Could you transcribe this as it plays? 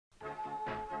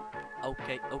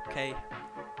Okay.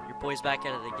 Your boy's back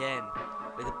at it again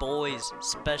with the boys'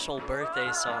 special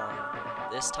birthday song.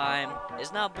 This time,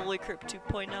 it's not Bully Crip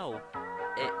 2.0.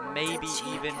 It may be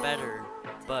even better,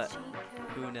 but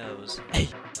who knows? Hey,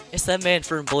 it's that man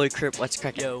from Bully Crip. What's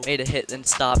crackin'? Yo, made a hit then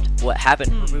stopped. What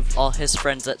happened? Removed all his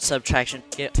friends at subtraction.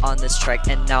 Get on this track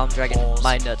and now I'm dragging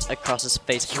my nuts across his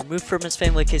face. Removed from his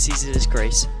family cause he's a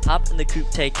disgrace. Hop in the coupe,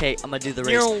 take K, I'ma do the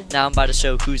race. Now I'm about to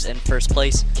show who's in first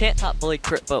place. Can't top Bully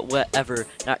Crip, but whatever.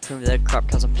 Not cream the crop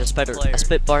cause I'm just better. I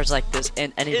spit bars like this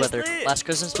in any weather. Last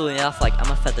Christmas blew me off like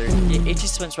I'm a feather. Get itchy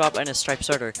twins Rob and a striped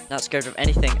starter. Not scared of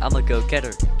anything, I'm a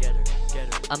go-getter.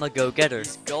 I'm a go-getter.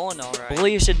 He's going alright.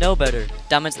 Bully, you should know better.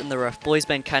 Diamonds in the rough. Bully's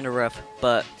been kinda rough,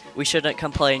 but we shouldn't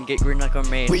complain. Get green like our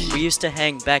main. We used to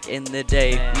hang back in the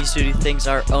day. We used to do things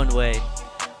our own way.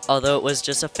 Although it was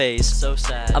just a phase. So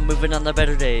sad. I'm moving on to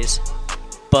better days.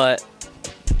 But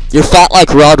you're fat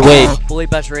like Rod Wave. Bully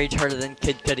about to rage harder than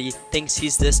Kid Cudi. Thinks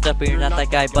he's this stuff, but you're not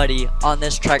that guy, buddy. On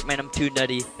this track, man, I'm too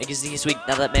nutty. Make his knees weak,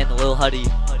 now that man a little huddy.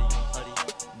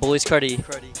 Bully's cruddy.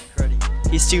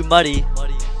 He's too muddy.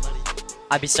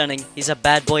 I be stunning. He's a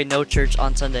bad boy, no church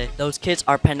on Sunday. Those kids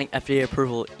are pending FDA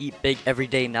approval. Eat big every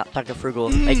day, not talking frugal.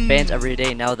 Make bands every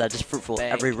day, now that is fruitful.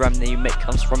 Every rhyme that you make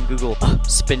comes from Google.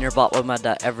 Spin your bot with my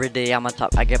dot every day. I'm on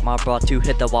top. I get my bra to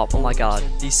hit the wall. Oh my god,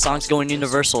 these songs going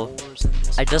universal.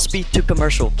 I just be too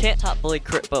commercial. Can't top Bully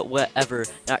Crip, but whatever.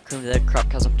 Not cream the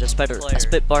crop cause I'm just better. I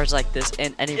spit bars like this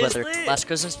in any weather. Last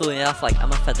Christmas blew me off like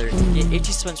I'm a feather. Get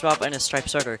itchy twins Rob and a striped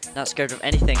starter. Not scared of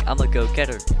anything, I'm a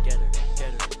go-getter.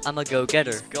 I'm a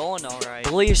go-getter. Going alright.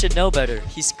 Bully, you should know better.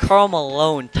 He's Karl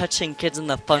Malone, touching kids in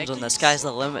the fun zone. The sky's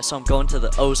the limit, so I'm going to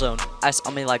the ozone. Ice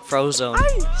on me like Frozone.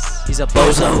 Ice. He's a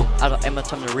bozo. Out of ammo,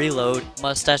 time to reload.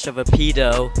 Mustache of a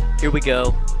pedo. Here we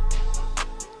go.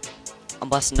 I'm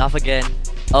blasting off again.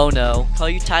 Oh no. Call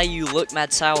you Ty, you look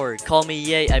mad sour. Call me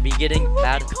Yay, I be getting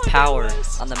mad power.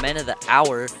 I'm the man of the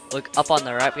hour. Look up on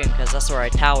the rap game cause that's where I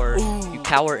tower. You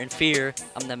cower in fear.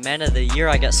 I'm the man of the year,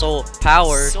 I got soul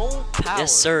power.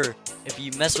 Yes sir. If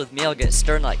you mess with me, I'll get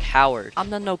stern like Howard.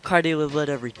 I'm not no cardio lit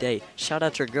every day. Shout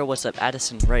out your girl, what's up,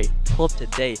 Addison Ray. Pull up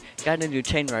today, got a new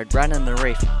chain ride, riding in the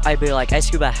Wraith. I be like, Ice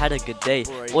Cube, I had a good day.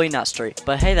 Boy, not straight,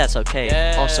 but hey, that's okay.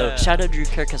 Yeah. Also, shout out Drew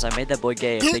Kerr, cause I made that boy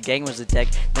gay. If the gang was the deck,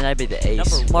 then I'd be the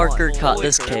ace. Marker caught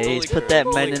this case, put that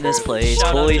man in his place.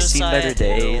 Bully's seen better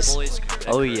days.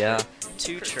 Oh yeah.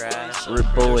 Too trash. Rip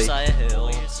Bully.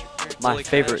 My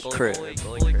favorite Crip.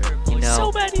 You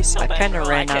know, I kinda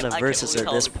ran out of verses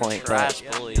at this point, but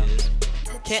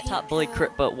can't top Bully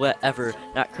Crip, but whatever.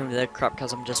 Not cream the crop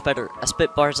cause I'm just better. I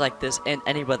spit bars like this in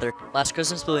any weather. Last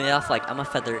Christmas blew me off like I'm a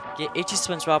feather. Get itchy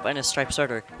twins Rob and a striped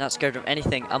starter. Not scared of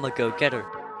anything, I'm a go-getter.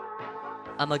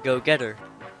 I'm a go-getter.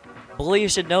 Bully, you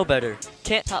should know better.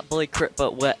 Can't top Bully Crip,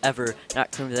 but whatever.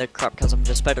 Not cream the crop cause I'm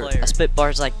just better. I spit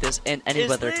bars like this in any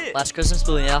weather. Last Christmas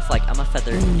blew me off like I'm a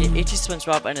feather. Get itchy twins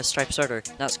Rob and a striped starter.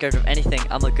 Not scared of anything,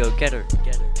 I'm a go-getter.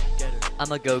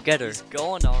 I'm a go-getter.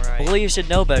 Going alright. Bully, you should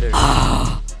know better.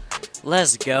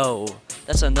 Let's go.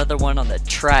 That's another one on the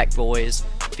track, boys.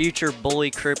 Future Bully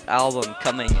Crip album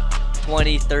coming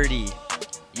 2030.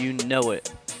 You know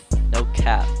it. No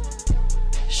cap.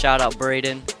 Shout out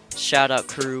Braden. Shout out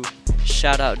crew.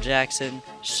 Shout out Jackson.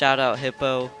 Shout out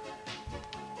Hippo.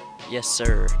 Yes,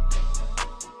 sir.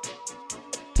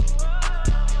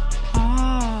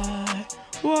 I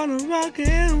wanna rock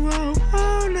and roll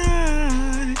all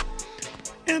night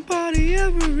and party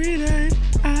every day.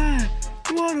 I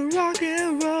wanna rock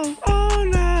and roll all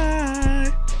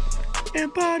night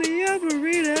and party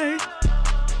every day.